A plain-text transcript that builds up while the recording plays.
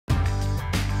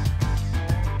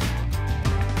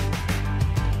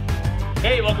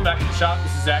Hey, welcome back to the shop.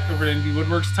 This is Zach over at NV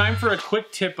Woodworks. Time for a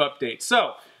quick tip update.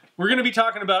 So, we're going to be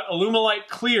talking about Alumilite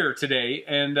Clear today,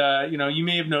 and you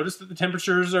may have noticed that the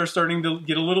temperatures are starting to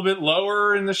get a little bit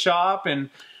lower in the shop, and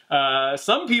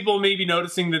some people may be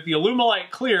noticing that the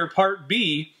Alumilite Clear Part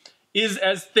B is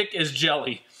as thick as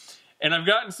jelly. And I've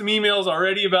gotten some emails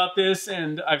already about this,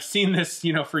 and I've seen this,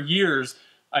 for years.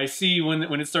 I see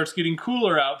when it starts getting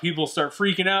cooler out, people start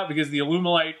freaking out because the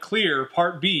Alumilite Clear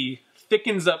Part B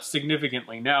thickens up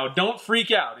significantly. Now, don't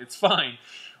freak out. It's fine.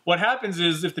 What happens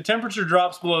is if the temperature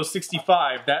drops below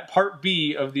 65, that Part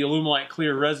B of the Alumilite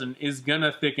Clear resin is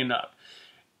gonna thicken up.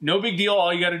 No big deal.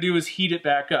 All you got to do is heat it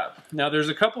back up. Now, there's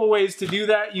a couple of ways to do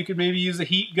that. You could maybe use a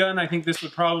heat gun. I think this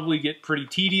would probably get pretty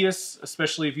tedious,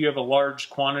 especially if you have a large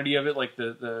quantity of it, like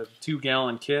the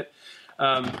 2-gallon kit.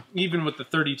 Even with the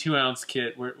 32-ounce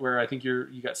kit, where I think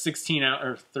you got 16 ounce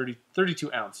or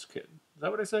 32-ounce kit. Is that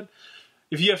what I said?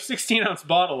 If you have 16-ounce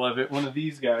bottle of it, one of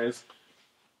these guys,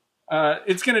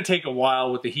 it's going to take a while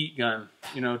with the heat gun,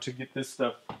 to get this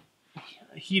stuff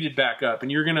heated back up. And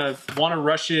you're going to want to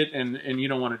rush it, and you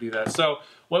don't want to do that. So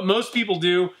what most people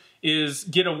do is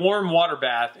get a warm water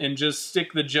bath and just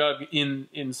stick the jug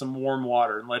in some warm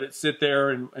water and let it sit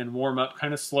there and warm up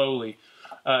kind of slowly.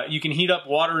 You can heat up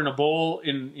water in a bowl,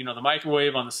 in the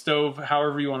microwave, on the stove,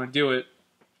 however you want to do it.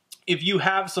 If you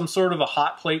have some sort of a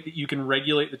hot plate that you can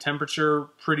regulate the temperature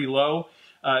pretty low,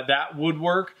 that would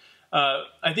work.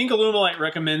 I think Alumilite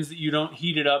recommends that you don't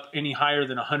heat it up any higher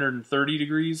than 130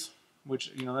 degrees,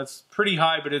 which, that's pretty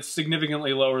high, but it's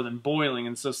significantly lower than boiling.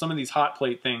 And so some of these hot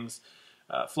plate things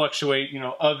fluctuate.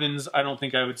 Ovens, I don't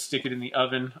think I would stick it in the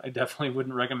oven. I definitely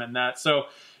wouldn't recommend that. So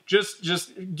just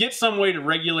get some way to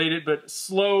regulate it, but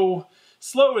slow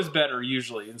is better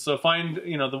usually. And so find,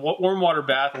 the warm water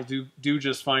bath will do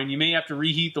just fine. You may have to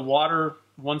reheat the water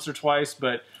once or twice,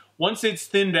 but once it's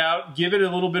thinned out, give it a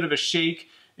little bit of a shake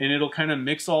and it'll kind of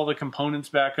mix all the components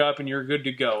back up and you're good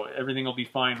to go. Everything will be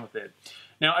fine with it.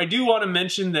 Now, I do want to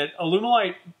mention that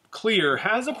Alumilite Clear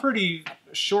has a pretty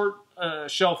short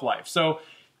shelf life. So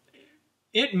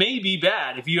it may be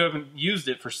bad if you haven't used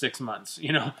it for 6 months,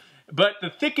 But the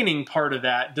thickening part of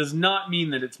that does not mean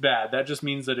that it's bad. That just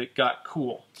means that it got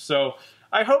cool. So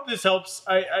I hope this helps.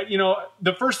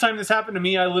 The first time this happened to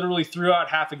me, I literally threw out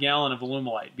half a gallon of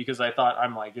Alumilite because I thought,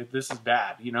 this is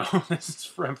bad. I'm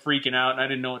freaking out and I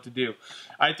didn't know what to do.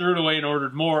 I threw it away and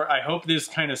ordered more. I hope this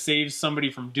kind of saves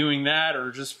somebody from doing that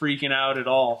or just freaking out at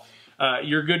all.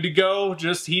 You're good to go.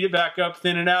 Just heat it back up,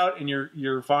 thin it out, and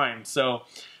you're fine. So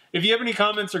if you have any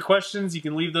comments or questions, you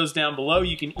can leave those down below.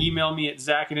 You can email me at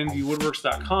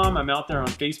zach@nvwoodworks.com. I'm out there on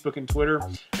Facebook and Twitter.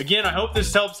 Again, I hope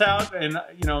this helps out, and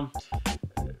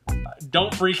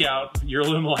don't freak out. Your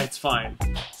Alumilite's fine.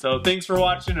 So thanks for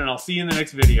watching, and I'll see you in the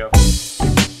next video.